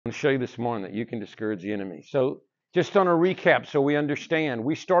to show you this morning that you can discourage the enemy. So just on a recap so we understand,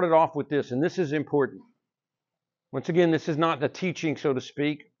 we started off with this, and this is important. Once again, this is not the teaching, so to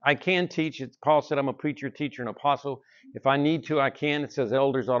speak. I can teach. Paul said I'm a preacher, teacher, and apostle. If I need to, I can. It says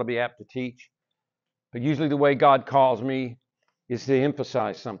elders ought to be apt to teach. But usually the way God calls me is to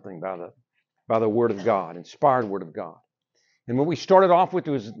emphasize something by the Word of God, inspired Word of God. And what we started off with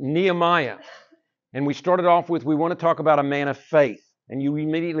was Nehemiah. And we started off with, we want to talk about a man of faith. And you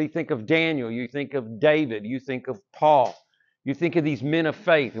immediately think of Daniel, you think of David, you think of Paul, you think of these men of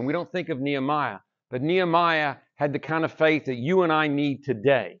faith. And we don't think of Nehemiah. But Nehemiah had the kind of faith that you and I need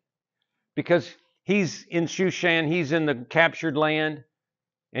today. Because he's in Shushan, he's in the captured land,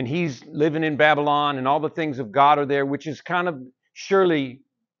 and he's living in Babylon, and all the things of God are there, which is kind of surely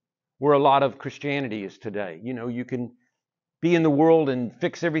where a lot of Christianity is today. You know, you can be in the world and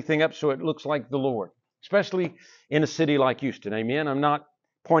fix everything up so it looks like the Lord, especially in a city like Houston. Amen. I'm not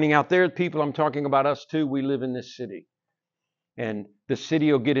pointing out their people. I'm talking about us too. We live in this city. And the city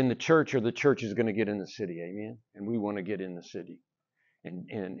will get in the church, or the church is going to get in the city. Amen. And we want to get in the city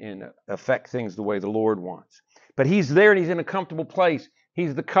and affect things the way the Lord wants. But he's there and he's in a comfortable place.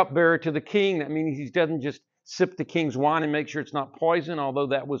 He's the cupbearer to the king. That means he doesn't just sip the king's wine and make sure it's not poison, although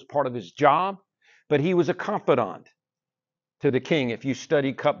that was part of his job. But he was a confidant to the king. If you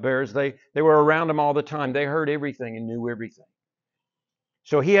study cupbearers, they were around him all the time. They heard everything and knew everything.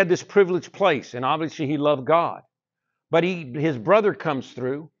 So he had this privileged place, and obviously he loved God. But his brother comes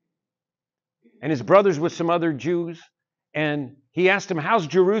through, and his brother's with some other Jews, and he asked him, how's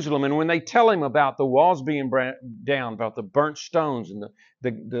Jerusalem? And when they tell him about the walls being down, about the burnt stones and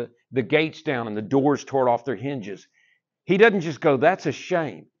the gates down and the doors tore off their hinges, he doesn't just go, that's a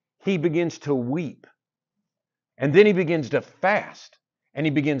shame. He begins to weep. And then he begins to fast, and he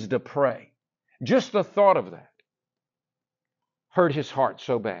begins to pray. Just the thought of that hurt his heart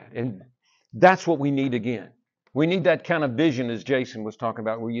so bad. And that's what we need again. We need that kind of vision, as Jason was talking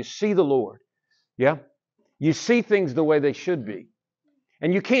about, where you see the Lord. Yeah? You see things the way they should be.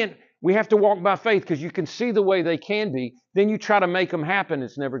 And we have to walk by faith, because you can see the way they can be. Then you try to make them happen,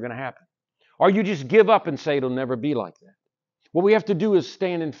 it's never going to happen. Or you just give up and say it'll never be like that. What we have to do is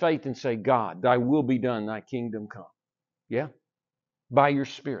stand in faith and say, God, thy will be done, thy kingdom come. Yeah? By your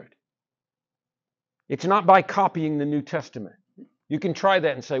Spirit. It's not by copying the New Testament. You can try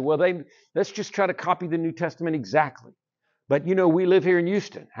that and say, well, let's just try to copy the New Testament exactly. But, you know, we live here in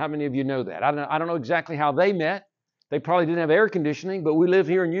Houston. How many of you know that? I don't know exactly how they met. They probably didn't have air conditioning, but we live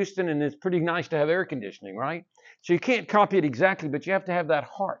here in Houston, and it's pretty nice to have air conditioning, right? So you can't copy it exactly, but you have to have that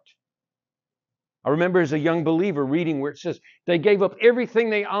heart. I remember as a young believer reading where it says they gave up everything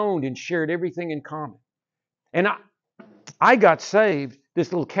they owned and shared everything in common. And I got saved,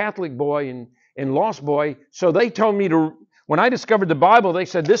 this little Catholic boy and lost boy, so they told me when I discovered the Bible, they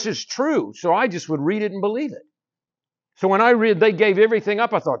said, this is true. So I just would read it and believe it. So when I read they gave everything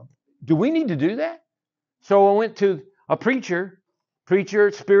up, I thought, do we need to do that? So I went to a preacher,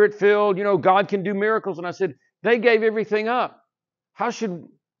 Spirit-filled, you know, God can do miracles. And I said, they gave everything up.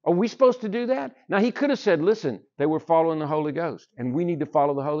 Are we supposed to do that? Now, he could have said, listen, they were following the Holy Ghost, and we need to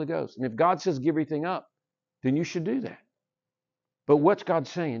follow the Holy Ghost. And if God says give everything up, then you should do that. But what's God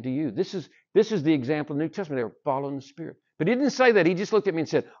saying to you? This is the example of the New Testament. They were following the Spirit. But he didn't say that. He just looked at me and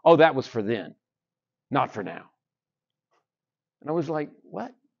said, oh, that was for then, not for now. And I was like,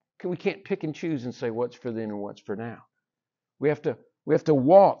 what? We can't pick and choose and say what's for then and what's for now. We have to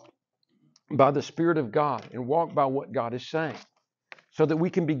walk by the Spirit of God and walk by what God is saying, so that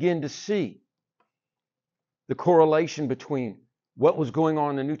we can begin to see the correlation between what was going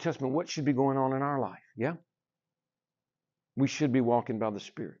on in the New Testament, what should be going on in our life. Yeah? We should be walking by the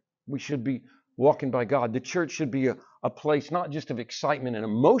Spirit. We should be walking by God. The church should be a place not just of excitement and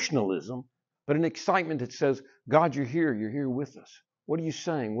emotionalism, but an excitement that says, God, you're here with us. What are you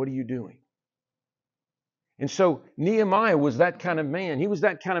saying? What are you doing? And so Nehemiah was that kind of man. He was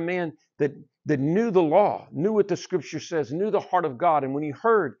that kind of man that knew the law, knew what the Scripture says, knew the heart of God. And when he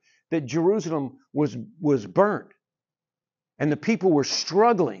heard that Jerusalem was burnt and the people were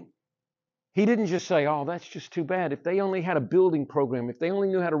struggling, he didn't just say, oh, that's just too bad. If they only had a building program, if they only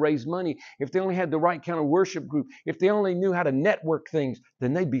knew how to raise money, if they only had the right kind of worship group, if they only knew how to network things,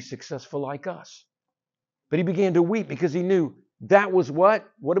 then they'd be successful like us. But he began to weep because he knew that was what?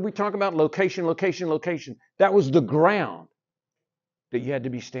 What did we talk about? Location, location, location. That was the ground that you had to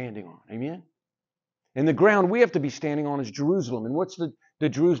be standing on. Amen? And the ground we have to be standing on is Jerusalem. And what's the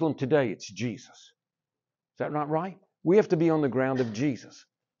Jerusalem today? It's Jesus. Is that not right? We have to be on the ground of Jesus.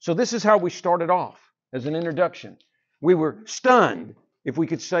 So this is how we started off as an introduction. We were stunned, if we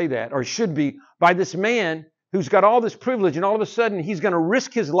could say that, or should be, by this man who's got all this privilege, and all of a sudden he's going to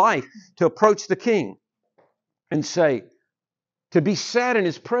risk his life to approach the king and say, to be sad in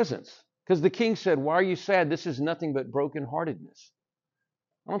his presence. Because the king said, why are you sad? This is nothing but brokenheartedness.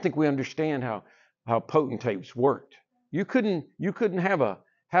 I don't think we understand how potentates worked. You couldn't have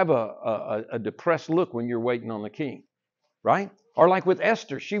a depressed look when you're waiting on the king, right? Or like with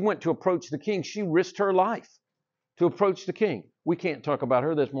Esther, she went to approach the king. She risked her life to approach the king. We can't talk about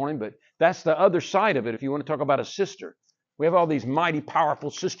her this morning, but that's the other side of it. If you want to talk about a sister, we have all these mighty,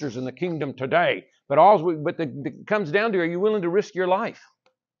 powerful sisters in the kingdom today. But it comes down to, are you willing to risk your life,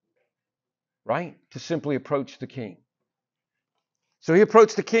 right, to simply approach the king? So he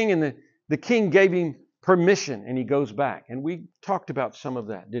approached the king, and the king gave him permission, and he goes back. And we talked about some of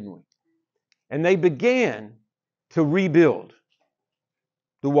that, didn't we? And they began to rebuild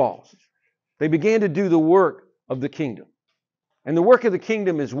the walls. They began to do the work of the kingdom. And the work of the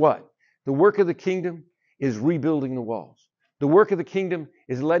kingdom is what? The work of the kingdom is rebuilding the walls. The work of the kingdom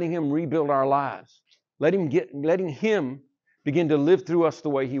is letting him rebuild our lives. Letting him begin to live through us the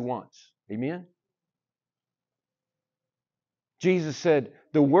way he wants. Amen? Jesus said,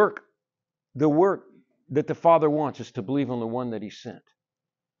 the work that the Father wants is to believe on the one that he sent.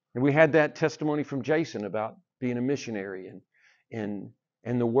 And we had that testimony from Jason about being a missionary and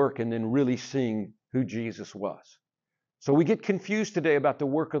the work, and then really seeing who Jesus was. So we get confused today about the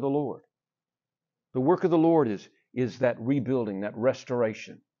work of the Lord. The work of the Lord is that rebuilding, that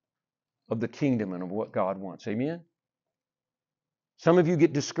restoration of the kingdom and of what God wants. Amen? Some of you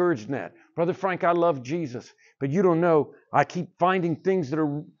get discouraged in that. Brother Frank, I love Jesus, but you don't know, I keep finding things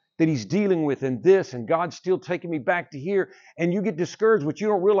that he's dealing with in this, and God's still taking me back to here, and you get discouraged, but you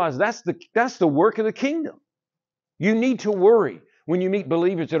don't realize that's the work of the kingdom. You need to worry when you meet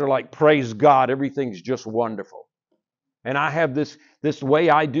believers that are like, praise God, everything's just wonderful. And I have this way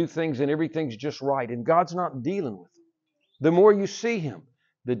I do things and everything's just right. And God's not dealing with them. The more you see him,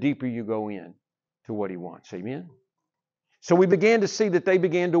 the deeper you go in to what he wants. Amen? So we began to see that they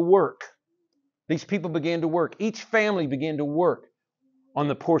began to work. These people began to work. Each family began to work on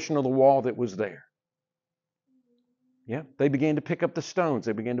the portion of the wall that was there. Yeah, they began to pick up the stones.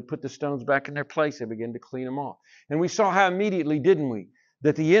 They began to put the stones back in their place. They began to clean them off. And we saw how immediately, didn't we,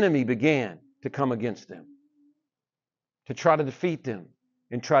 that the enemy began to come against them, to try to defeat them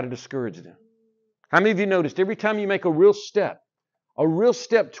and try to discourage them. How many of you noticed every time you make a real step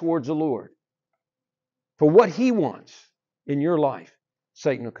towards the Lord for what he wants in your life,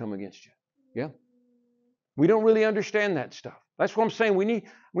 Satan will come against you? Yeah? We don't really understand that stuff. That's what I'm saying. We need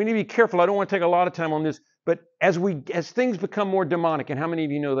to be careful. I don't want to take a lot of time on this, but as things become more demonic, and how many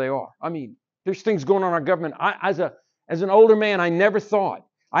of you know they are? I mean, there's things going on in our government. As an older man, I never thought.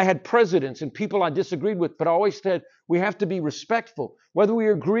 I had presidents and people I disagreed with, but I always said we have to be respectful, whether we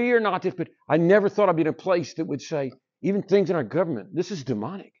agree or not. But I never thought I'd be in a place that would say, even things in our government, this is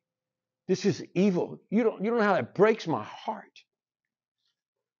demonic. This is evil. You don't know how that breaks my heart.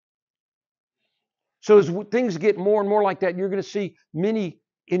 So as things get more and more like that, you're going to see many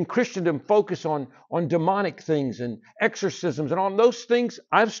in Christendom focus on demonic things and exorcisms and on those things.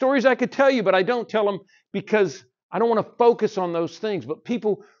 I have stories I could tell you, but I don't tell them because I don't want to focus on those things. But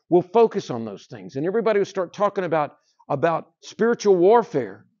people will focus on those things. And everybody will start talking about spiritual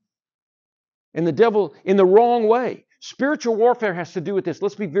warfare and the devil in the wrong way. Spiritual warfare has to do with this.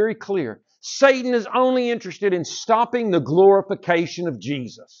 Let's be very clear. Satan is only interested in stopping the glorification of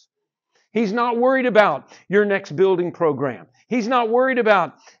Jesus. He's not worried about your next building program. He's not worried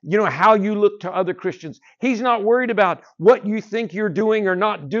about, how you look to other Christians. He's not worried about what you think you're doing or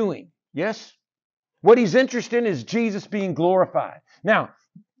not doing. Yes? What he's interested in is Jesus being glorified. Now,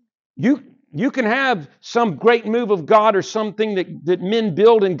 you can have some great move of God or something that men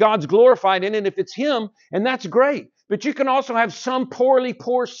build and God's glorified in it if it's him, and that's great. But you can also have some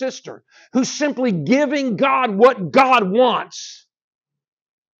poor sister who's simply giving God what God wants.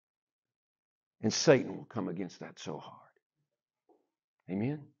 And Satan will come against that so hard.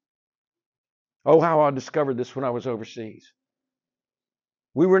 Amen? Oh, how I discovered this when I was overseas.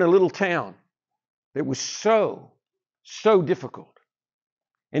 We were in a little town that was so difficult.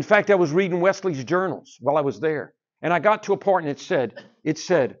 In fact, I was reading Wesley's journals while I was there. And I got to a part and it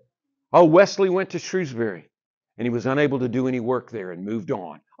said, oh, Wesley went to Shrewsbury and he was unable to do any work there and moved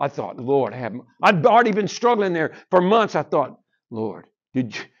on. I thought, Lord, I'd already been struggling there for months. I thought, Lord,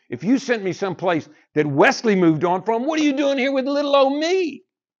 if you sent me someplace that Wesley moved on from, what are you doing here with little old me?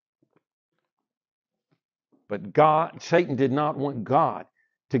 But Satan did not want God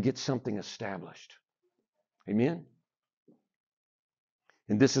to get something established. Amen?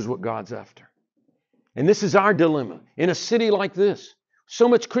 And this is what God's after. And this is our dilemma. In a city like this, so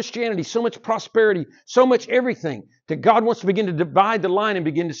much Christianity, so much prosperity, so much everything, that God wants to begin to divide the line and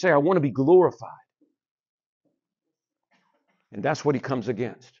begin to say, I want to be glorified. And that's what he comes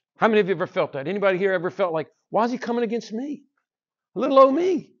against. How many of you ever felt that? Anybody here ever felt like, why is he coming against me? Little old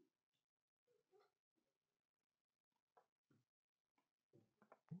me.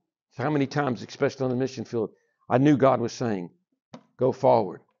 So how many times, especially on the mission field, I knew God was saying, go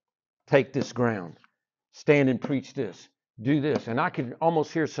forward, take this ground, stand and preach this, do this. And I could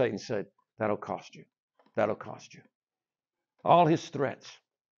almost hear Satan say, that'll cost you. That'll cost you. All his threats.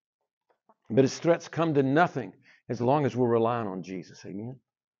 But his threats come to nothing as long as we're relying on Jesus. Amen.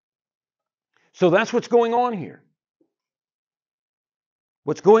 So that's what's going on here.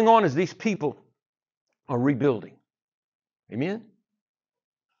 What's going on is these people are rebuilding. Amen.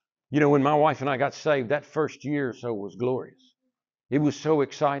 You know, when my wife and I got saved, that first year or so was glorious. It was so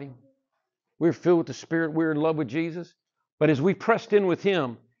exciting. We were filled with the Spirit. We were in love with Jesus. But as we pressed in with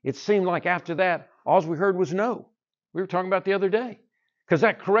him, it seemed like after that, all we heard was no. We were talking about the other day. Because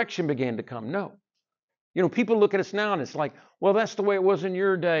that correction began to come. No. You know, people look at us now and it's like, well, that's the way it was in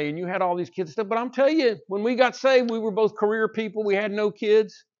your day. And you had all these kids and stuff. But I'm telling you, when we got saved, we were both career people. We had no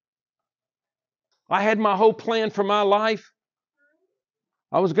kids. I had my whole plan for my life.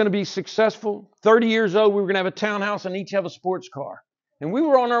 I was going to be successful. 30 years old, we were going to have a townhouse and each have a sports car. And we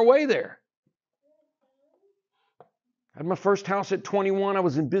were on our way there. I had my first house at 21. I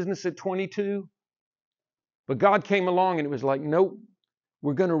was in business at 22. But God came along and it was like, nope,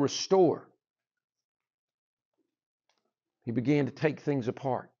 we're going to restore. He began to take things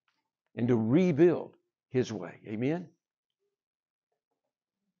apart and to rebuild his way. Amen?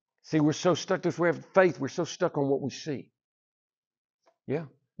 See, we're so stuck. If we have faith, we're so stuck on what we see. Yeah,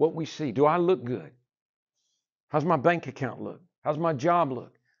 what we see. Do I look good? How's my bank account look? How's my job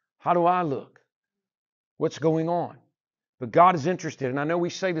look? How do I look? What's going on? But God is interested, and I know we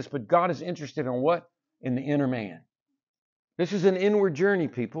say this, but God is interested in what? In the inner man. This is an inward journey,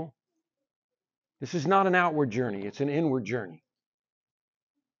 people. This is not an outward journey. It's an inward journey.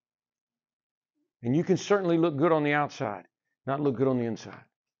 And you can certainly look good on the outside, not look good on the inside.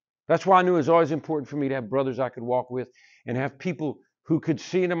 That's why I knew it was always important for me to have brothers I could walk with and have people who could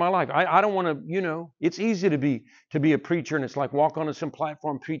see into my life. I don't want to, you know, it's easy to be a preacher and it's like walk onto some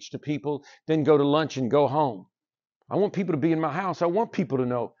platform, preach to people, then go to lunch and go home. I want people to be in my house. I want people to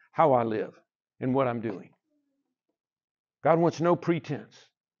know how I live and what I'm doing. God wants no pretense.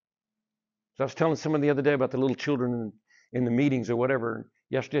 So I was telling someone the other day about the little children in the meetings or whatever.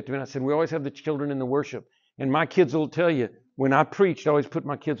 Yesterday at the minute, I said, we always have the children in the worship. And my kids will tell you, when I preached, I always put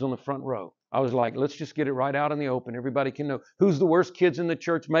my kids on the front row. I was like, let's just get it right out in the open. Everybody can know who's the worst kids in the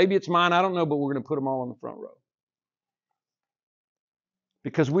church. Maybe it's mine. I don't know, but we're going to put them all on the front row.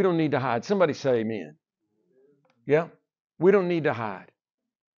 Because we don't need to hide. Somebody say amen. Yeah? We don't need to hide.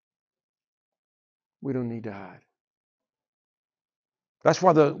 We don't need to hide. That's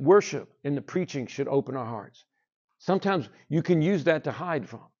why the worship and the preaching should open our hearts. Sometimes you can use that to hide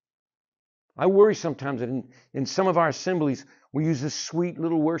from. I worry sometimes that in some of our assemblies, we use this sweet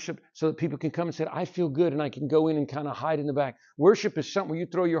little worship so that people can come and say, I feel good, and I can go in and kind of hide in the back. Worship is something where you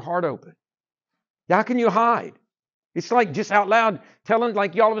throw your heart open. How can you hide? It's like just out loud telling,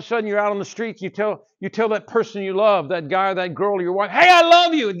 like all of a sudden you're out on the streets, you tell that person you love, that guy or that girl or your wife, hey, I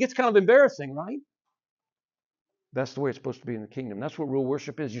love you. It gets kind of embarrassing, right? That's the way it's supposed to be in the kingdom. That's what real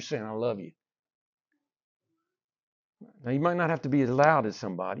worship is. You're saying, I love you. Now, you might not have to be as loud as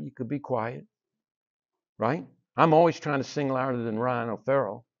somebody. You could be quiet, right? I'm always trying to sing louder than Ryan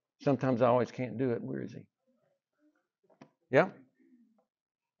O'Farrell. Sometimes I always can't do it. Where is he? Yeah?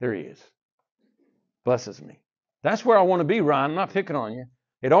 There he is. Blesses me. That's where I want to be, Ryan. I'm not picking on you.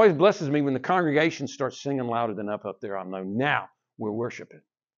 It always blesses me when the congregation starts singing louder than up there. I know now we're worshiping.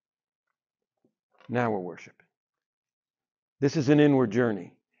 Now we're worshiping. This is an inward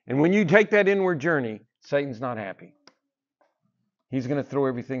journey. And when you take that inward journey, Satan's not happy. He's going to throw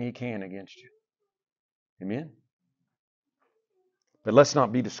everything he can against you. Amen? But let's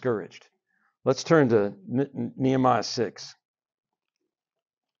not be discouraged. Let's turn to Nehemiah 6.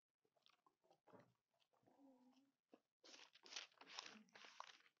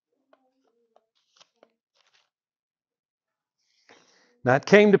 Now it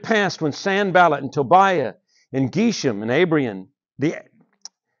came to pass when Sanballat and Tobiah and Geshem and Abian, the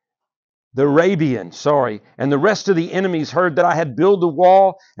Arabian, and the rest of the enemies heard that I had built a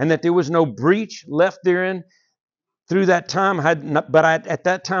wall and that there was no breach left therein. Through that time, at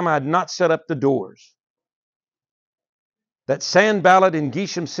that time I had not set up the doors. That Sanballat and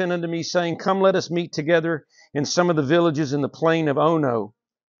Geshem sent unto me, saying, come, let us meet together in some of the villages in the plain of Ono.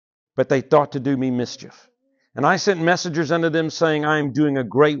 But they thought to do me mischief. And I sent messengers unto them, saying, I am doing a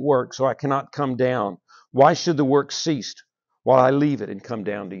great work, so I cannot come down. Why should the work cease while I leave it and come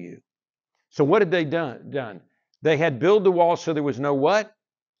down to you? So what had they done? They had built the wall so there was no what?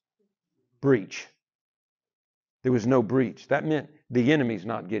 Breach. There was no breach. That meant the enemy's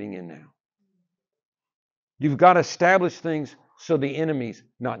not getting in now. You've got to establish things so the enemy's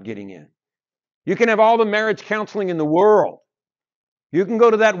not getting in. You can have all the marriage counseling in the world. You can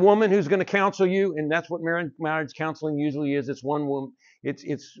go to that woman who's going to counsel you, and that's what marriage counseling usually is. It's one woman.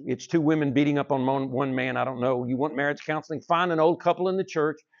 It's two women beating up on one man. I don't know. You want marriage counseling? Find an old couple in the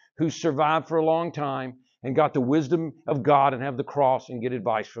church who's survived for a long time and got the wisdom of God and have the cross and get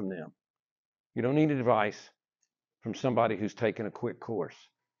advice from them. You don't need advice from somebody who's taken a quick course.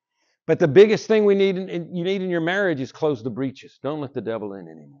 But the biggest thing you need in your marriage is close the breaches. Don't let the devil in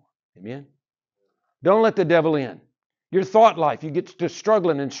anymore. Amen? Don't let the devil in. Your thought life, you get to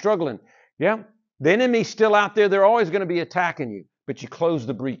struggling and struggling. Yeah? The enemy's still out there. They're always going to be attacking you. But you close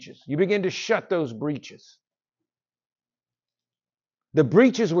the breaches. You begin to shut those breaches. The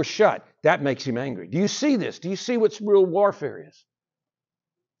breaches were shut. That makes him angry. Do you see this? Do you see what real warfare is?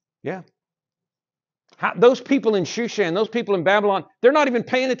 Yeah. Those people in Shushan, those people in Babylon, they're not even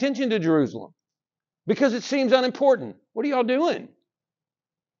paying attention to Jerusalem because it seems unimportant. What are y'all doing?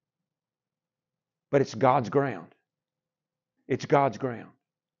 But it's God's ground. It's God's ground.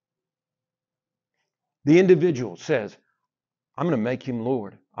 The individual says, I'm going to make him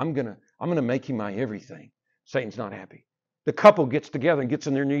Lord. I'm going to make him my everything. Satan's not happy. The couple gets together and gets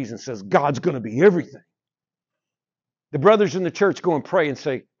on their knees and says, God's going to be everything. The brothers in the church go and pray and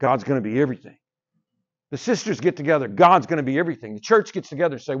say, God's going to be everything. The sisters get together, God's going to be everything. The church gets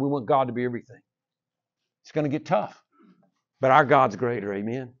together and say, we want God to be everything. It's going to get tough. But our God's greater,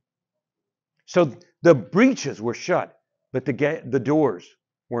 amen? So the breaches were shut, but the doors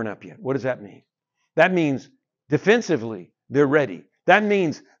weren't up yet. What does that mean? That means defensively, they're ready. That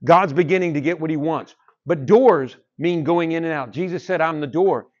means God's beginning to get what he wants. But doors mean going in and out. Jesus said, I'm the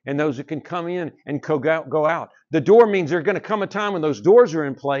door, and those that can come in and go out. The door means there's going to come a time when those doors are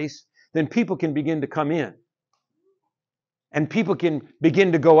in place, then people can begin to come in. And people can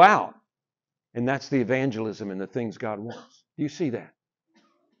begin to go out. And that's the evangelism and the things God wants. Do you see that?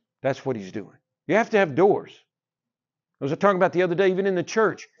 That's what he's doing. You have to have doors. I was talking about the other day, even in the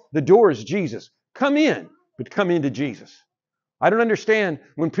church, the door is Jesus. Come in, but come into Jesus. I don't understand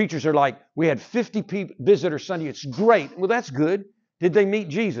when preachers are like, we had 50 people visitors Sunday. It's great. Well, that's good. Did they meet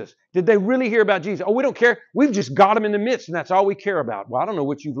Jesus? Did they really hear about Jesus? Oh, we don't care. We've just got them in the midst, and that's all we care about. Well, I don't know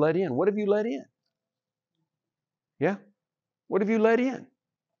what you've let in. What have you let in? Yeah? What have you let in?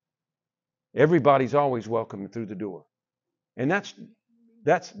 Everybody's always welcome through the door. And that's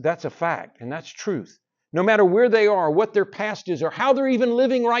a fact, and that's truth. No matter where they are, what their past is, or how they're even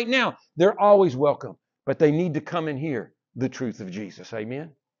living right now, they're always welcome. But they need to come and hear the truth of Jesus.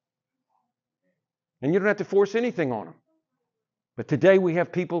 Amen? And you don't have to force anything on them. But today we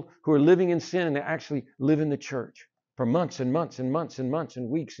have people who are living in sin and they actually live in the church for months and months and months and months and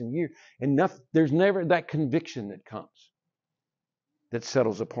weeks and years. And there's never that conviction that comes, that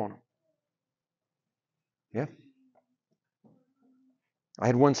settles upon them. Yeah. I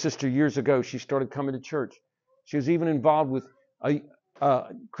had one sister years ago. She started coming to church. She was even involved with a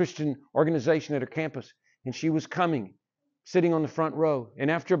Christian organization at her campus. And she was coming, sitting on the front row. And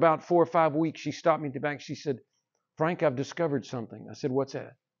after about 4 or 5 weeks, she stopped me at the back. She said, Frank, I've discovered something. I said, what's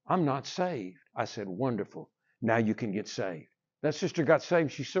that? I'm not saved. I said, wonderful. Now you can get saved. That sister got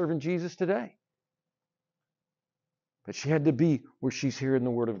saved. She's serving Jesus today. But she had to be where she's hearing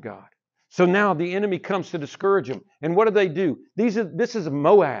the Word of God. So now the enemy comes to discourage them. And what do? This is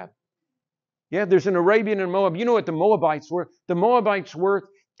Moab. Yeah, there's an Arabian and Moab. You know what the Moabites were? The Moabites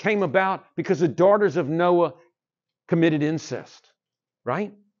came about because the daughters of Noah committed incest.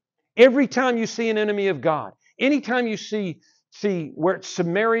 Right? Every time you see an enemy of God, anytime you see where it's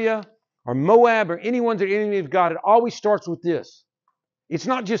Samaria or Moab or anyone's an enemy of God, it always starts with this. It's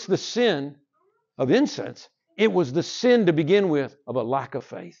not just the sin of incense. It was the sin to begin with of a lack of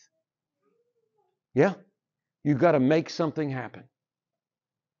faith. Yeah? You've got to make something happen.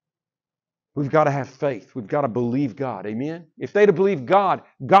 We've got to have faith. We've got to believe God. Amen? If they'd have believed God,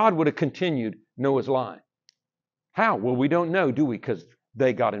 God would have continued Noah's line. How? Well, we don't know, do we? Because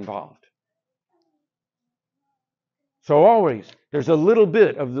they got involved. So always, there's a little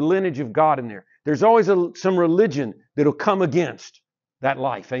bit of the lineage of God in there. There's always some religion that'll come against that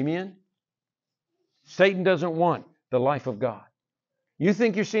life. Amen? Satan doesn't want the life of God. You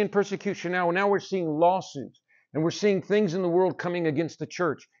think you're seeing persecution now? Well, now we're seeing lawsuits. And we're seeing things in the world coming against the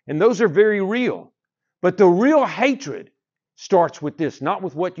church. And those are very real. But the real hatred starts with this. Not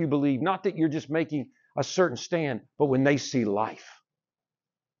with what you believe. Not that you're just making a certain stand, but when they see life,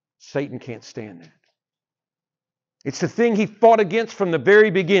 Satan can't stand that. It's the thing he fought against from the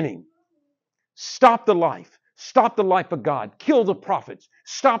very beginning. Stop the life. Stop the life of God. Kill the prophets.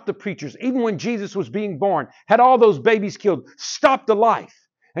 Stop the preachers. Even when Jesus was being born, had all those babies killed. Stop the life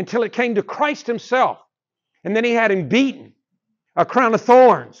until it came to Christ himself. And then he had him beaten, a crown of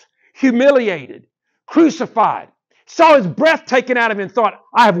thorns, humiliated, crucified, saw his breath taken out of him and thought,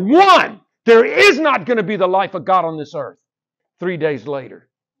 I have won. There is not going to be the life of God on this earth. 3 days later,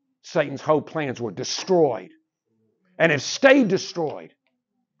 Satan's whole plans were destroyed and have stayed destroyed.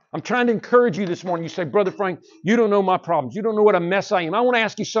 I'm trying to encourage you this morning. You say, Brother Frank, you don't know my problems. You don't know what a mess I am. I want to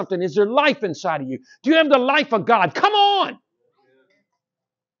ask you something. Is there life inside of you? Do you have the life of God? Come on.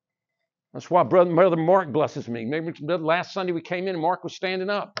 That's why Brother Mark blesses me. Maybe last Sunday we came in and Mark was standing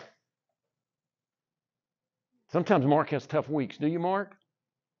up. Sometimes Mark has tough weeks. Do you, Mark?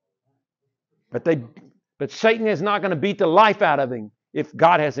 But Satan is not going to beat the life out of him if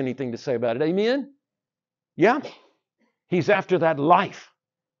God has anything to say about it. Amen? Yeah? He's after that life.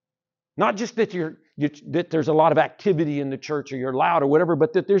 Not just that that there's a lot of activity in the church or you're loud or whatever,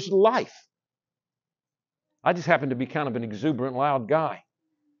 but that there's life. I just happen to be kind of an exuberant, loud guy.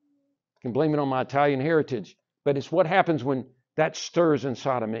 I can blame it on my Italian heritage. But it's what happens when that stirs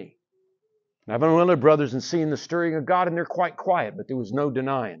inside of me. And I've been with other brothers and seen the stirring of God, and they're quite quiet, but there was no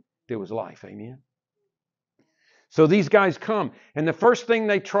denying there was life. Amen? So these guys come, and the first thing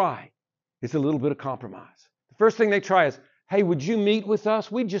they try is a little bit of compromise. The first thing they try is, hey, would you meet with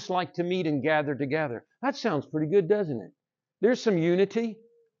us? We'd just like to meet and gather together. That sounds pretty good, doesn't it? There's some unity.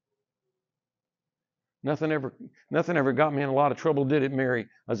 Nothing ever got me in a lot of trouble, did it, Mary?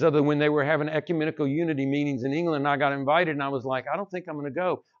 As other than when they were having ecumenical unity meetings in England, and I got invited, and I was like, I don't think I'm going to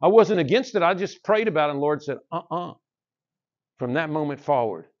go. I wasn't against it. I just prayed about it, and the Lord said, From that moment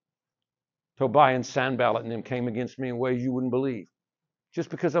forward, Tobiah and Sanballat and them came against me in ways you wouldn't believe. Just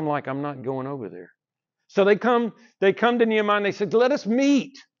because I'm not going over there. So they come to Nehemiah and they said, let us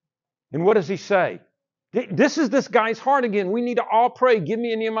meet. And what does he say? This is this guy's heart again. We need to all pray. Give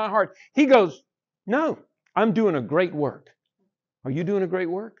me a Nehemiah heart. He goes, no, I'm doing a great work. Are you doing a great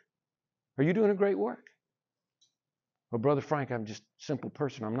work? Are you doing a great work? Well, Brother Frank, I'm just a simple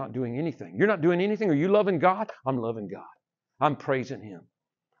person. I'm not doing anything. You're not doing anything? Are you loving God? I'm loving God. I'm praising Him.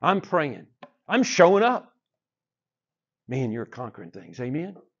 I'm praying. I'm showing up. Man, you're conquering things.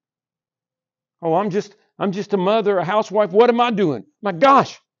 Amen? Oh, I'm just a mother, a housewife. What am I doing? My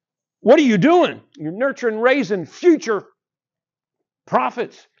gosh, what are you doing? You're nurturing, raising future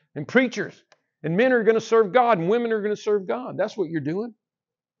prophets and preachers. And men are going to serve God and women are going to serve God. That's what you're doing.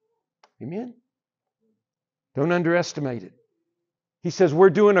 Amen? Don't underestimate it. He says, we're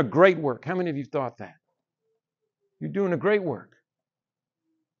doing a great work. How many of you thought that? You're doing a great work.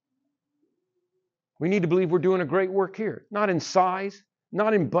 We need to believe we're doing a great work here. Not in size,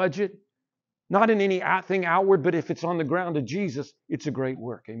 not in budget, not in anything outward, but if it's on the ground of Jesus, it's a great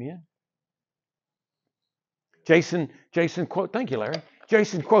work. Amen? Jason quote. Thank you, Larry.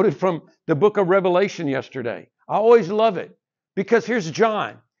 Jason quoted from the book of Revelation yesterday. I always love it because here's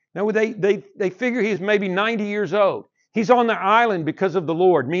John. Now they figure he's maybe 90 years old. He's on the island because of the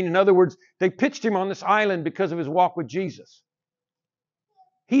Lord. Meaning, in other words, they pitched him on this island because of his walk with Jesus.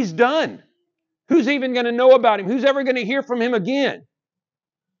 He's done. Who's even going to know about him? Who's ever going to hear from him again?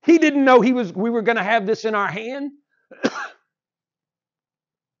 He didn't know we were going to have this in our hand.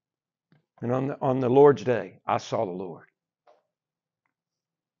 And on the Lord's day, I saw the Lord.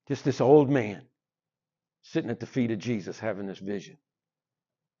 Just this old man sitting at the feet of Jesus having this vision.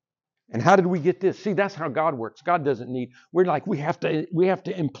 And how did we get this? See, that's how God works. God doesn't need. We're like we have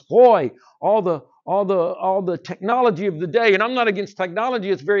to employ all the technology of the day. And I'm not against technology;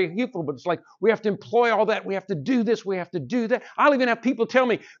 it's very useful. But it's like we have to employ all that. We have to do this. We have to do that. I'll even have people tell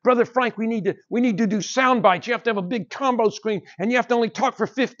me, Brother Frank, we need to do sound bites. You have to have a big combo screen, and you have to only talk for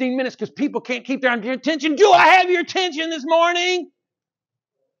 15 minutes because people can't keep their attention. Do I have your attention this morning?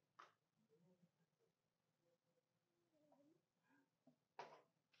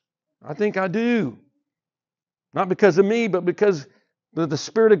 I think I do. Not because of me, but because the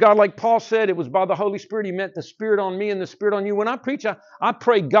Spirit of God, like Paul said, it was by the Holy Spirit. He meant the Spirit on me and the Spirit on you. When I preach, I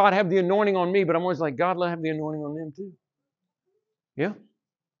pray God have the anointing on me, but I'm always like, God, let have the anointing on them too. Yeah?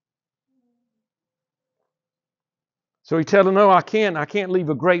 So he told them, no, I can't leave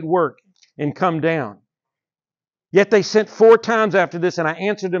a great work and come down. Yet they sent 4 times after this, and I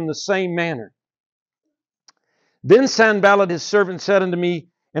answered them the same manner. Then Sanballat his servant said unto me,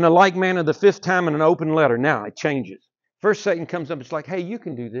 in a like manner the 5th time in an open letter. Now it changes. First Satan comes up, it's like, hey, you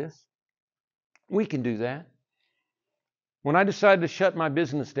can do this. We can do that. When I decided to shut my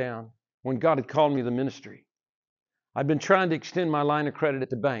business down when God had called me to the ministry. I'd been trying to extend my line of credit at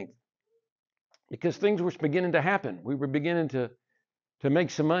the bank because things were beginning to happen. We were beginning to make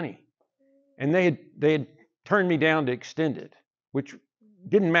some money. And they had turned me down to extend it, which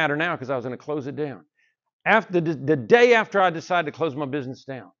didn't matter now because I was going to close it down. After the day after I decided to close my business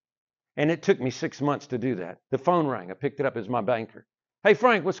down, and it took me 6 months to do that, the phone rang. I picked it up as my banker. Hey,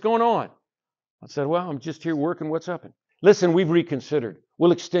 Frank, what's going on? I said, well, I'm just here working. What's up? Listen, we've reconsidered.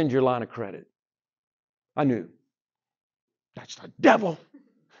 We'll extend your line of credit. I knew. That's the devil.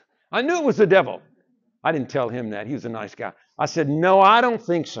 I knew it was the devil. I didn't tell him that. He was a nice guy. I said, no, I don't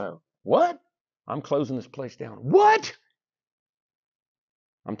think so. What? I'm closing this place down. What?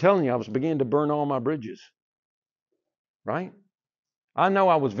 I'm telling you, I was beginning to burn all my bridges. Right? I know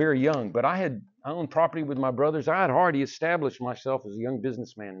I was very young, but I owned property with my brothers. I had already established myself as a young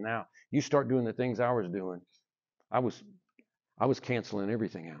businessman. Now, you start doing the things I was doing. I was canceling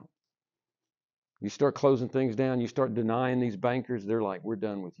everything out. You start closing things down, you start denying these bankers, they're like, we're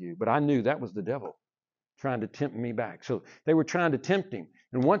done with you. But I knew that was the devil trying to tempt me back. So they were trying to tempt him.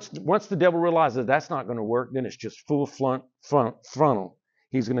 And once the devil realizes that's not going to work, then it's just full frontal.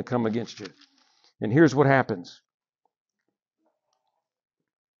 He's going to come against you. And here's what happens.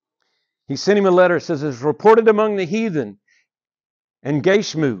 He sent him a letter. It says, it's reported among the heathen and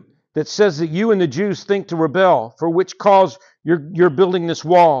Geshmu that says that you and the Jews think to rebel, for which cause you're building this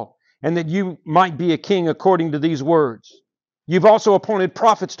wall, and that you might be a king according to these words. You've also appointed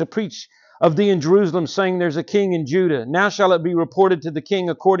prophets to preach of thee in Jerusalem, saying there's a king in Judah. Now shall it be reported to the king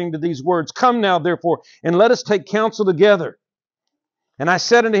according to these words. Come now, therefore, and let us take counsel together. And I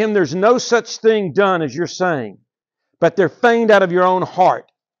said unto him, there's no such thing done as you're saying, but they're feigned out of your own heart.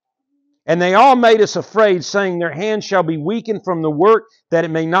 And they all made us afraid, saying, their hands shall be weakened from the work, that it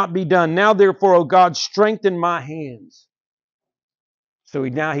may not be done. Now, therefore, O God, strengthen my hands. So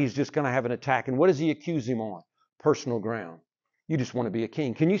now he's just going to have an attack. And what does he accuse him on? Personal ground. You just want to be a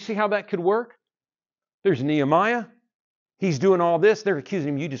king. Can you see how that could work? There's Nehemiah. He's doing all this. They're accusing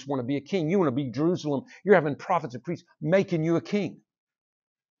him, you just want to be a king. You want to be Jerusalem. You're having prophets and priests making you a king.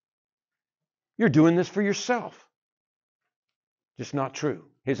 You're doing this for yourself. Just not true.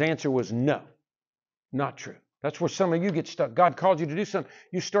 His answer was no, not true. That's where some of you get stuck. God called you to do something.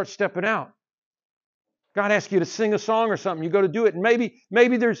 You start stepping out. God asks you to sing a song or something. You go to do it. And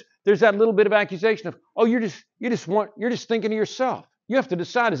maybe there's that little bit of accusation of, oh, you're just thinking of yourself. You have to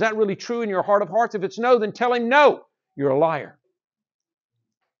decide, is that really true in your heart of hearts? If it's no, then tell him no. You're a liar.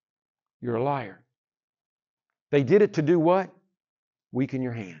 You're a liar. They did it to do what? Weaken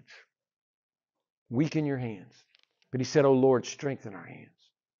your hands. Weaken your hands. But he said, oh Lord, strengthen our hands.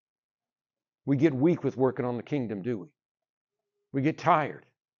 We get weak with working on the kingdom, do we? We get tired.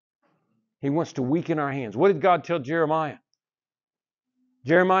 He wants to weaken our hands. What did God tell Jeremiah?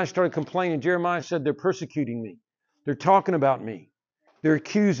 Jeremiah started complaining. Jeremiah said, they're persecuting me. They're talking about me. They're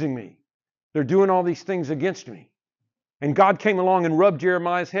accusing me. They're doing all these things against me. And God came along and rubbed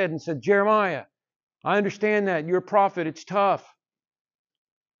Jeremiah's head and said, Jeremiah, I understand that. You're a prophet. It's tough.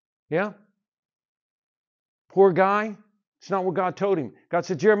 Yeah? Poor guy. It's not what God told him. God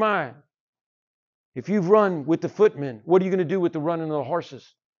said, Jeremiah, if you've run with the footmen, what are you going to do with the running of the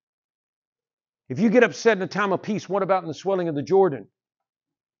horses? If you get upset in a time of peace, what about in the swelling of the Jordan?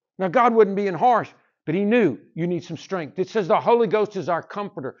 Now, God wasn't being harsh, but he knew you need some strength. It says the Holy Ghost is our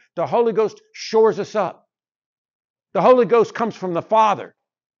comforter. The Holy Ghost shores us up. The Holy Ghost comes from the Father.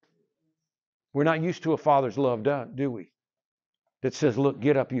 We're not used to a Father's love, do we? That says, look,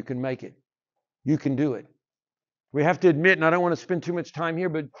 get up, you can make it. You can do it. We have to admit, and I don't want to spend too much time here,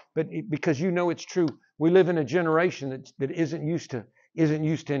 but because you know it's true, we live in a generation that isn't used to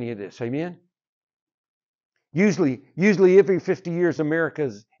any of this. Amen? Usually every 50 years, America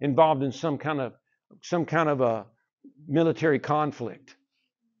is involved in some kind of a military conflict.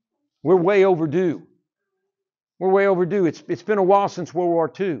 We're way overdue. We're way overdue. It's been a while since World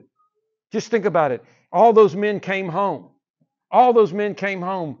War II. Just think about it. All those men came home. All those men came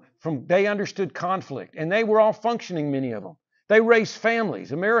home they understood conflict, and they were all functioning, many of them. They raised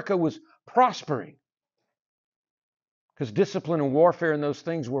families. America was prospering because discipline and warfare and those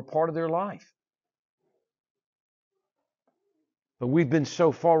things were part of their life. But we've been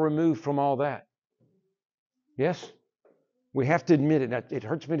so far removed from all that. Yes? We have to admit it. It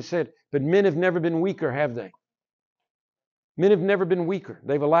hurts me to say it, but men have never been weaker, have they? Men have never been weaker.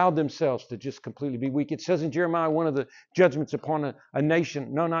 They've allowed themselves to just completely be weak. It says in Jeremiah, one of the judgments upon a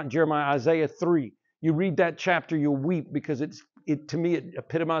nation, no, not Jeremiah, Isaiah 3. You read that chapter, you'll weep because to me, it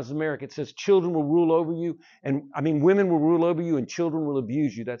epitomizes America. It says children will rule over you, women will rule over you and children will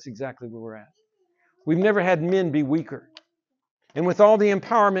abuse you. That's exactly where we're at. We've never had men be weaker. And with all the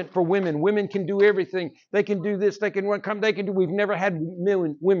empowerment for women, women can do everything. They can do this. They can come. They can do. We've never had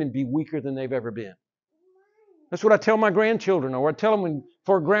women be weaker than they've ever been. That's what I tell my grandchildren, or I tell them when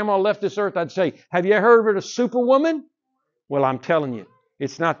before Grandma left this earth. I'd say, "Have you heard of a superwoman?" Well, I'm telling you,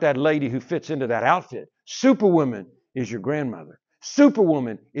 it's not that lady who fits into that outfit. Superwoman is your grandmother.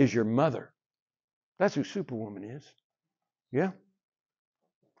 Superwoman is your mother. That's who Superwoman is. Yeah.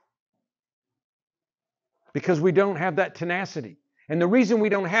 Because we don't have that tenacity. And the reason we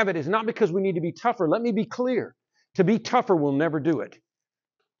don't have it is not because we need to be tougher. Let me be clear. To be tougher will never do it.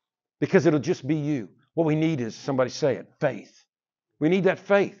 Because it'll just be you. What we need is, somebody say it, faith. We need that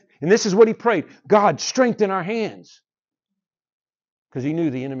faith. And this is what he prayed. God, strengthen our hands. Because he knew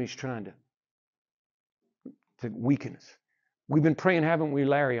the enemy's trying to weaken us. We've been praying, haven't we,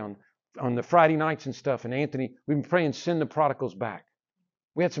 Larry, on the Friday nights and stuff. And Anthony, we've been praying, send the prodigals back.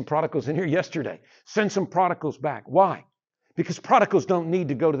 We had some prodigals in here yesterday. Send some prodigals back. Why? Because prodigals don't need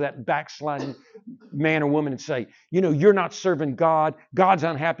to go to that backsliding man or woman and say, you're not serving God. God's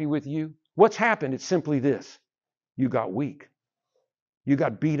unhappy with you. What's happened? It's simply this. You got weak. You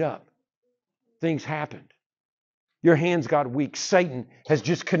got beat up. Things happened. Your hands got weak. Satan has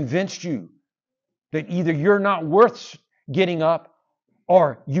just convinced you that either you're not worth getting up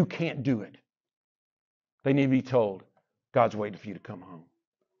or you can't do it. They need to be told, God's waiting for you to come home.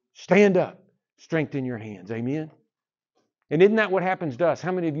 Stand up. Strengthen your hands. Amen? And isn't that what happens to us?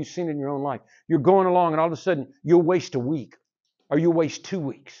 How many of you seen it in your own life? You're going along and all of a sudden you'll waste a week or you'll waste 2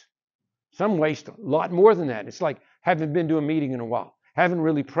 weeks. Some waste a lot more than that. It's like haven't been to a meeting in a while. Haven't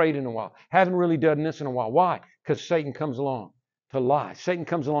really prayed in a while. Haven't really done this in a while. Why? Because Satan comes along to lie. Satan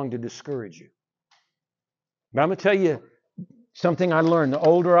comes along to discourage you. But I'm going to tell you something I learned. The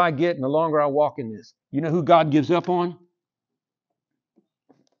older I get and the longer I walk in this. You know who God gives up on?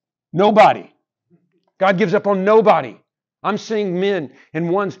 Nobody. God gives up on nobody. I'm seeing men and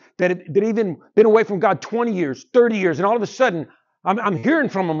ones that even been away from God 20 years, 30 years, and all of a sudden I'm hearing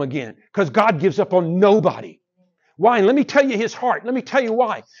from them again because God gives up on nobody. Why? And let me tell you his heart. Let me tell you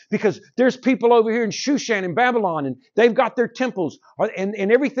why. Because there's people over here in Shushan in Babylon, and they've got their temples, and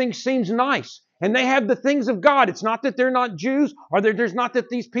everything seems nice. And they have the things of God. It's not that they're not Jews, or there's not that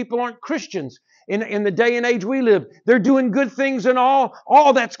these people aren't Christians. In the day and age we live, they're doing good things and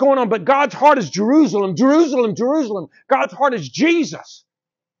all that's going on. But God's heart is Jerusalem, Jerusalem, Jerusalem. God's heart is Jesus.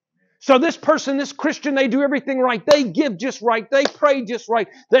 So this person, this Christian, they do everything right. They give just right. They pray just right.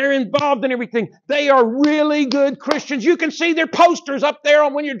 They're involved in everything. They are really good Christians. You can see their posters up there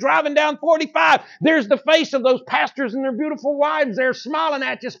on when you're driving down 45. There's the face of those pastors and their beautiful wives. They're smiling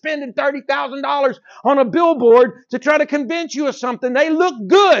at you, spending $30,000 on a billboard to try to convince you of something. They look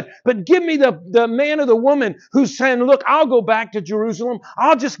good, but give me the man or the woman who's saying, look, I'll go back to Jerusalem.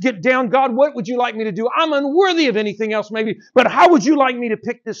 I'll just get down. God, what would you like me to do? I'm unworthy of anything else maybe, but how would you like me to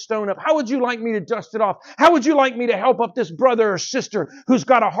pick this stone up? How would you like me to dust it off? How would you like me to help up this brother or sister who's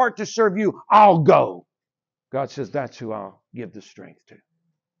got a heart to serve you? I'll go. God says, that's who I'll give the strength to.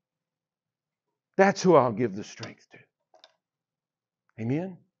 That's who I'll give the strength to.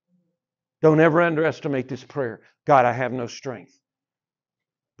 Amen? Don't ever underestimate this prayer. God, I have no strength.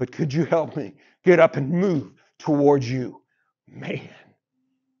 But could you help me get up and move towards you? Man,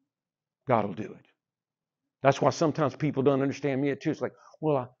 God will do it. That's why sometimes people don't understand me too. It's like,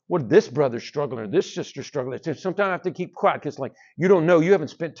 well, what this brother's struggling or this sister's struggling. Sometimes I have to keep quiet because like, you don't know. You haven't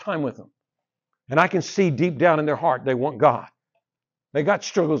spent time with them. And I can see deep down in their heart they want God. They got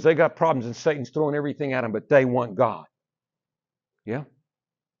struggles. They got problems and Satan's throwing everything at them, but they want God. Yeah?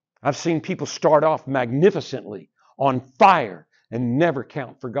 I've seen people start off magnificently on fire and never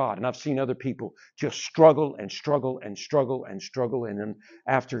count for God. And I've seen other people just struggle and struggle and struggle and struggle. And then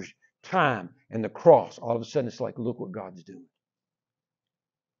after time and the cross, all of a sudden it's like, look what God's doing.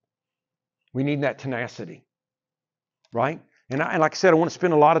 We need that tenacity, right? And like I said, I want to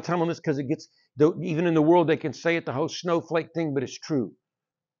spend a lot of time on this because it gets, even in the world, they can say it, the whole snowflake thing, but it's true.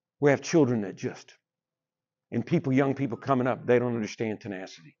 We have children that just, and people, young people coming up, they don't understand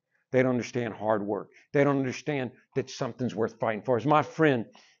tenacity. They don't understand hard work. They don't understand that something's worth fighting for. As my friend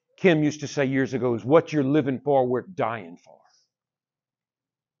Kim used to say years ago, is what you're living for, worth dying for.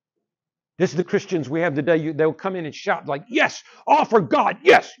 This is the Christians we have today. They'll come in and shout like, yes, all for God.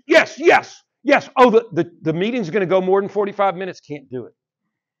 Yes, yes, yes, yes. Oh, the meeting's going to go more than 45 minutes. Can't do it.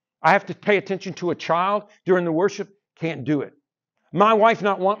 I have to pay attention to a child during the worship. Can't do it. My wife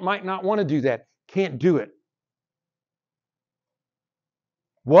might not want to do that. Can't do it.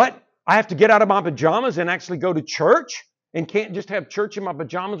 What? I have to get out of my pajamas and actually go to church and can't just have church in my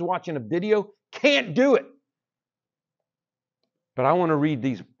pajamas watching a video? Can't do it. But I want to read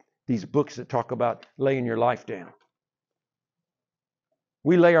these books that talk about laying your life down.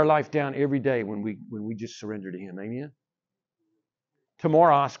 We lay our life down every day when we just surrender to Him. Amen?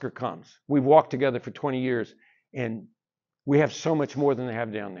 Tomorrow Oscar comes. We've walked together for 20 years, and we have so much more than they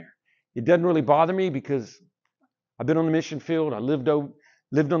have down there. It doesn't really bother me because I've been on the mission field. I lived on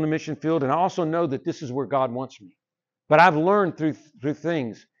the mission field, and I also know that this is where God wants me. But I've learned through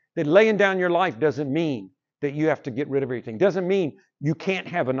things that laying down your life doesn't mean that you have to get rid of everything. Doesn't mean you can't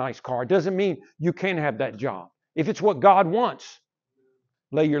have a nice car. Doesn't mean you can't have that job. If it's what God wants,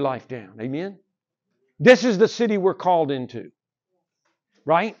 lay your life down. Amen? This is the city we're called into.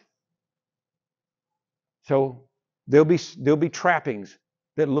 Right? So there'll be trappings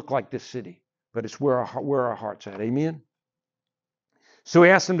that look like this city, but it's where our heart's at. Amen? So He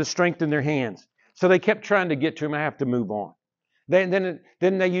asked them to strengthen their hands. So they kept trying to get to Him. I have to move on. Then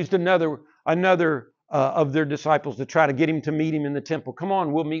they used another of their disciples to try to get Him to meet Him in the temple. Come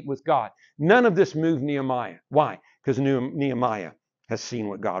on, we'll meet with God. None of this moved Nehemiah. Why? Because Nehemiah has seen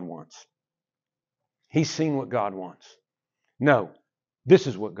what God wants. He's seen what God wants. No, this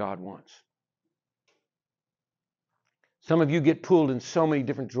is what God wants. Some of you get pulled in so many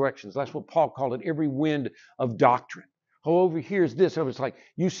different directions. That's what Paul called it, every wind of doctrine. Oh, over here is this. It's like,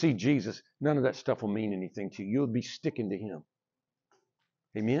 you see Jesus. None of that stuff will mean anything to you. You'll be sticking to Him.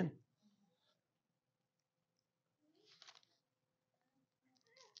 Amen?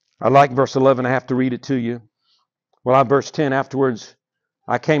 I like verse 11. I have to read it to you. Well, verse 10, afterwards,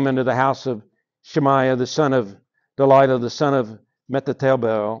 I came into the house of Shemaiah, the son of Delilah, the son of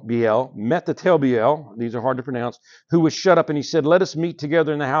Methatabeel, these are hard to pronounce, who was shut up, and he said, let us meet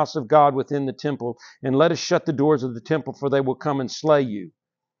together in the house of God within the temple, and let us shut the doors of the temple, for they will come and slay you.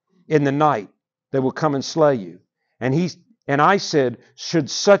 In the night, they will come and slay you. And I said, should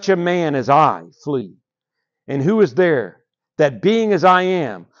such a man as I flee? And who is there that being as I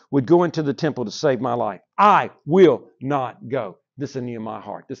am would go into the temple to save my life? I will not go. This is a Nehemiah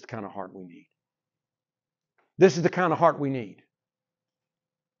heart. This is the kind of heart we need. This is the kind of heart we need.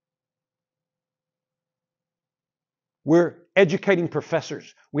 We're educating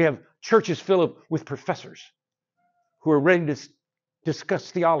professors. We have churches filled with professors who are ready to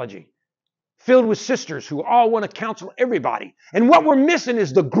discuss theology. Filled with sisters who all want to counsel everybody. And what we're missing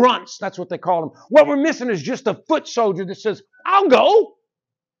is the grunts. That's what they call them. What we're missing is just a foot soldier that says, I'll go.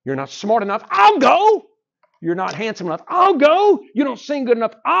 You're not smart enough. I'll go. You're not handsome enough. I'll go. You don't sing good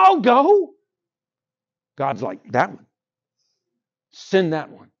enough. I'll go. God's like, that one. Send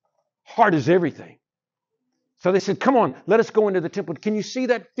that one. Heart is everything. So they said, come on, let us go into the temple. Can you see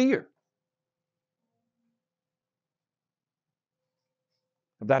that fear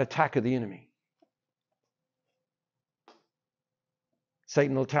of that attack of the enemy?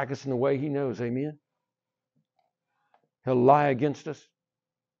 Satan will attack us in the way he knows, amen? He'll lie against us,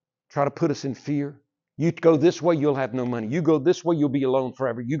 try to put us in fear. You go this way, you'll have no money. You go this way, you'll be alone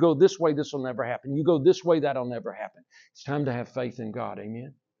forever. You go this way, this will never happen. You go this way, that'll never happen. It's time to have faith in God,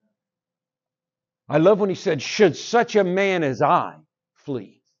 amen? I love when he said, should such a man as I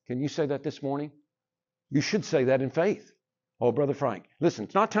flee? Can you say that this morning? You should say that in faith. Oh, Brother Frank, listen,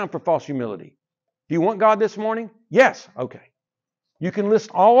 it's not time for false humility. Do you want God this morning? Yes. Okay. You can list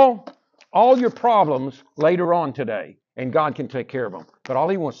all your problems later on today, and God can take care of them. But all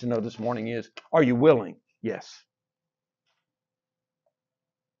He wants to know this morning is, are you willing? Yes.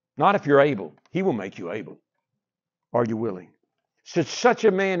 Not if you're able. He will make you able. Are you willing? Should such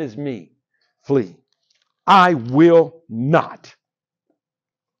a man as me flee? I will not.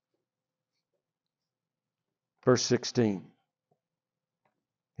 Verse 16.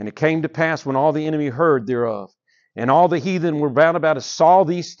 And it came to pass when all the enemy heard thereof, and all the heathen were round about us saw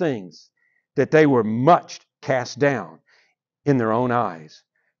these things, that they were much cast down in their own eyes,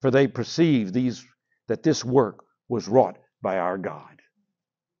 for they perceived that this work was wrought by our God.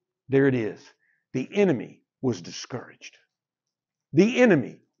 There it is. The enemy was discouraged. The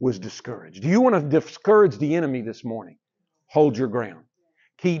enemy was discouraged. Do you want to discourage the enemy this morning? Hold your ground.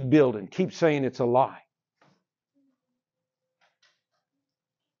 Keep building. Keep saying it's a lie.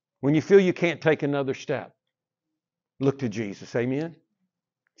 When you feel you can't take another step, look to Jesus. Amen?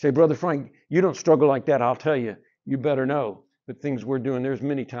 Say, Brother Frank, you don't struggle like that. I'll tell you, you better know the things we're doing. There's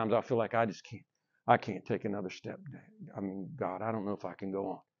many times I feel like I just can't. I can't take another step. I mean, God, I don't know if I can go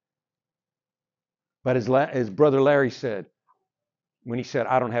on. But as Brother Larry said, when he said,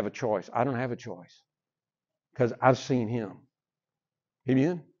 I don't have a choice. I don't have a choice. Because I've seen Him.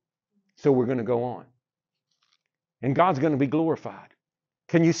 Amen? So we're going to go on. And God's going to be glorified.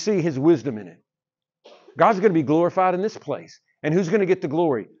 Can you see His wisdom in it? God's going to be glorified in this place. And who's going to get the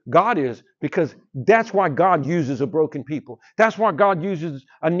glory? God is, because that's why God uses a broken people. That's why God uses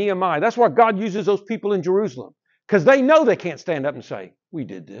a Nehemiah. That's why God uses those people in Jerusalem. Because they know they can't stand up and say, We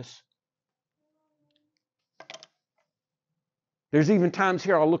did this. There's even times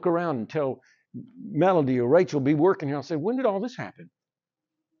here I'll look around and tell Melody or Rachel be working here. I'll say, when did all this happen?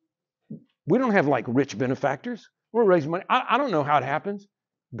 We don't have like rich benefactors. We're raising money. I don't know how it happens.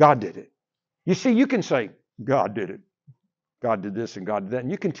 God did it. You see, you can say, God did it. God did this and God did that.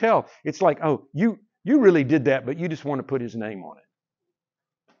 And you can tell it's like, oh, you really did that, but you just want to put his name on it.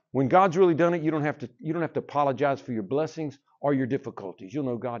 When God's really done it, you don't have to apologize for your blessings or your difficulties. You'll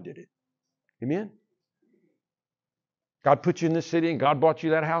know God did it. Amen? God put you in this city and God bought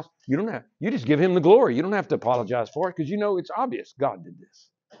you that house. You just give him the glory. You don't have to apologize for it because you know it's obvious God did this.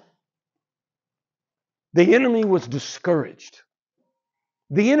 The enemy was discouraged.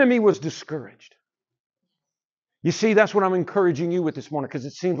 The enemy was discouraged. You see, that's what I'm encouraging you with this morning because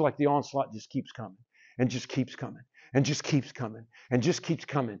it seems like the onslaught just keeps coming and just keeps coming and just keeps coming and just keeps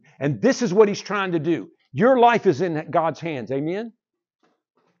coming. And this is what he's trying to do. Your life is in God's hands. Amen?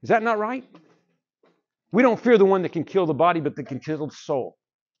 Is that not right? We don't fear the one that can kill the body, but that can kill the soul.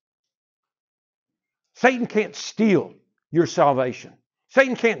 Satan can't steal your salvation.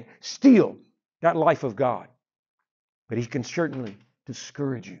 Satan can't steal that life of God. But he can certainly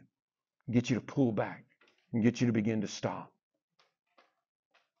discourage you, get you to pull back, and get you to begin to stop.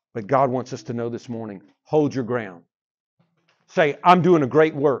 But God wants us to know this morning, hold your ground. Say, I'm doing a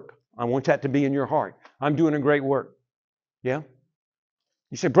great work. I want that to be in your heart. I'm doing a great work. Yeah?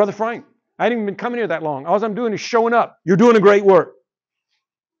 You say, Brother Frank, I haven't even been coming here that long. All I'm doing is showing up. You're doing a great work.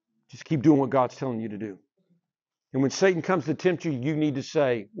 Just keep doing what God's telling you to do. And when Satan comes to tempt you, you need to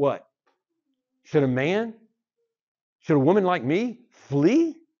say, what? Should a woman like me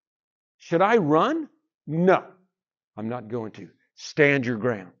flee? Should I run? No, I'm not going to. Stand your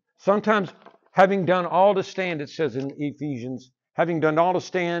ground. Sometimes, having done all to stand, it says in Ephesians, having done all to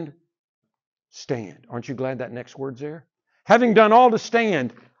stand, stand. Aren't you glad that next word's there? Having done all to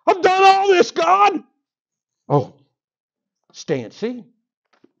stand, I've done all this, God. Oh, stand. See?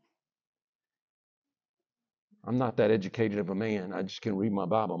 I'm not that educated of a man. I just can read my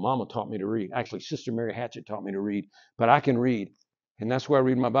Bible. Mama taught me to read. Actually, Sister Mary Hatchett taught me to read. But I can read. And that's why I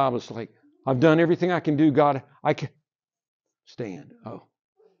read my Bible. It's like, I've done everything I can do, God. I can stand. Oh,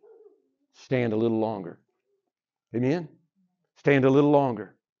 stand a little longer. Amen? Stand a little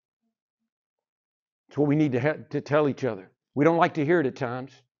longer. It's what we need to tell each other. We don't like to hear it at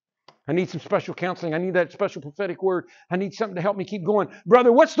times. I need some special counseling. I need that special prophetic word. I need something to help me keep going.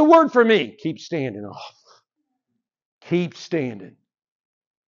 Brother, what's the word for me? Keep standing. Oh, keep standing.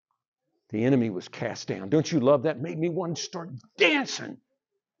 The enemy was cast down. Don't you love that? Made me want to start dancing.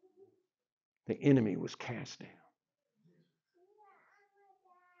 The enemy was cast down.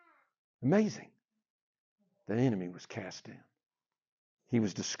 Amazing. The enemy was cast down. He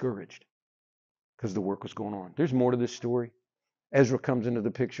was discouraged because the work was going on. There's more to this story. Ezra comes into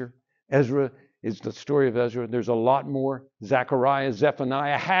the picture. Ezra is the story of Ezra. There's a lot more. Zechariah,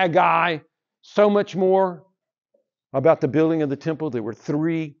 Zephaniah, Haggai, so much more about the building of the temple. There were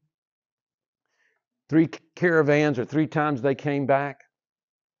three caravans, or 3 times they came back.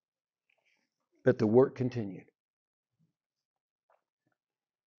 But the work continued.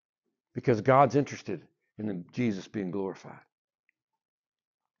 Because God's interested in Jesus being glorified.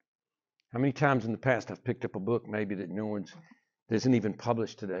 How many times in the past I've picked up a book maybe that isn't even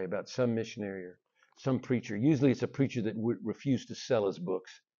published today about some missionary or some preacher. Usually it's a preacher that would refuse to sell his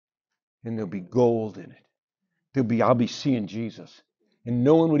books. And there'll be gold in it. I'll be seeing Jesus. And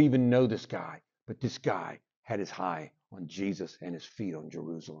no one would even know this guy. But this guy had his eye on Jesus and his feet on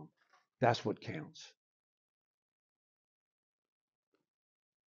Jerusalem. That's what counts.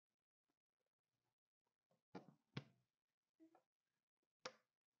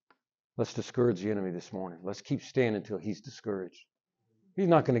 Let's discourage the enemy this morning. Let's keep standing until he's discouraged. He's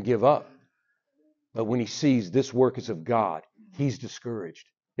not going to give up. But when he sees this work is of God, he's discouraged.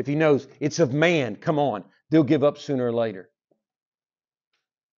 If he knows it's of man, come on, they'll give up sooner or later.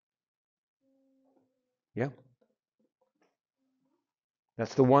 Yeah.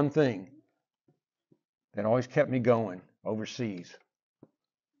 That's the one thing that always kept me going overseas.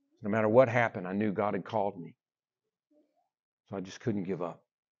 No matter what happened, I knew God had called me. So I just couldn't give up.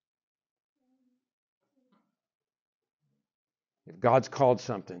 If God's called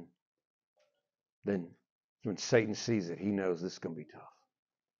something, then when Satan sees it, he knows this is going to be tough.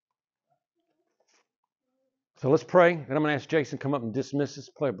 So let's pray. Then I'm going to ask Jason to come up and dismiss us,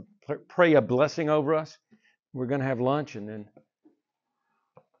 pray a blessing over us. We're going to have lunch, and then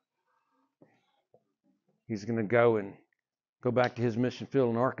he's going to go back to his mission field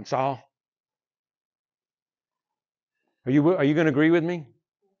in Arkansas. Are you going to agree with me?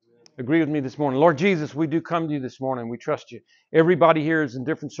 Agree with me this morning. Lord Jesus, we do come to you this morning. We trust you. Everybody here is in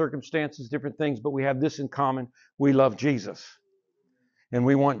different circumstances, different things, but we have this in common. We love Jesus. And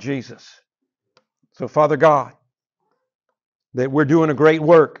we want Jesus. So, Father God, that we're doing a great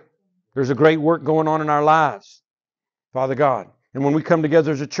work. There's a great work going on in our lives, Father God. And when we come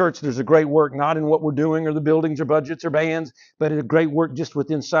together as a church, there's a great work, not in what we're doing or the buildings or budgets or bands, but a great work just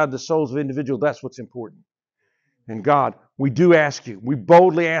within inside the souls of individuals. That's what's important. And God, we do ask you, we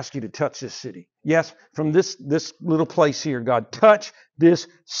boldly ask you to touch this city. Yes, from this little place here, God, touch this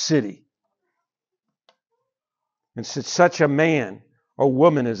city. And should such a man or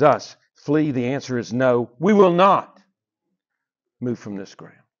woman as us flee, the answer is no. We will not move from this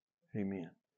ground. Amen.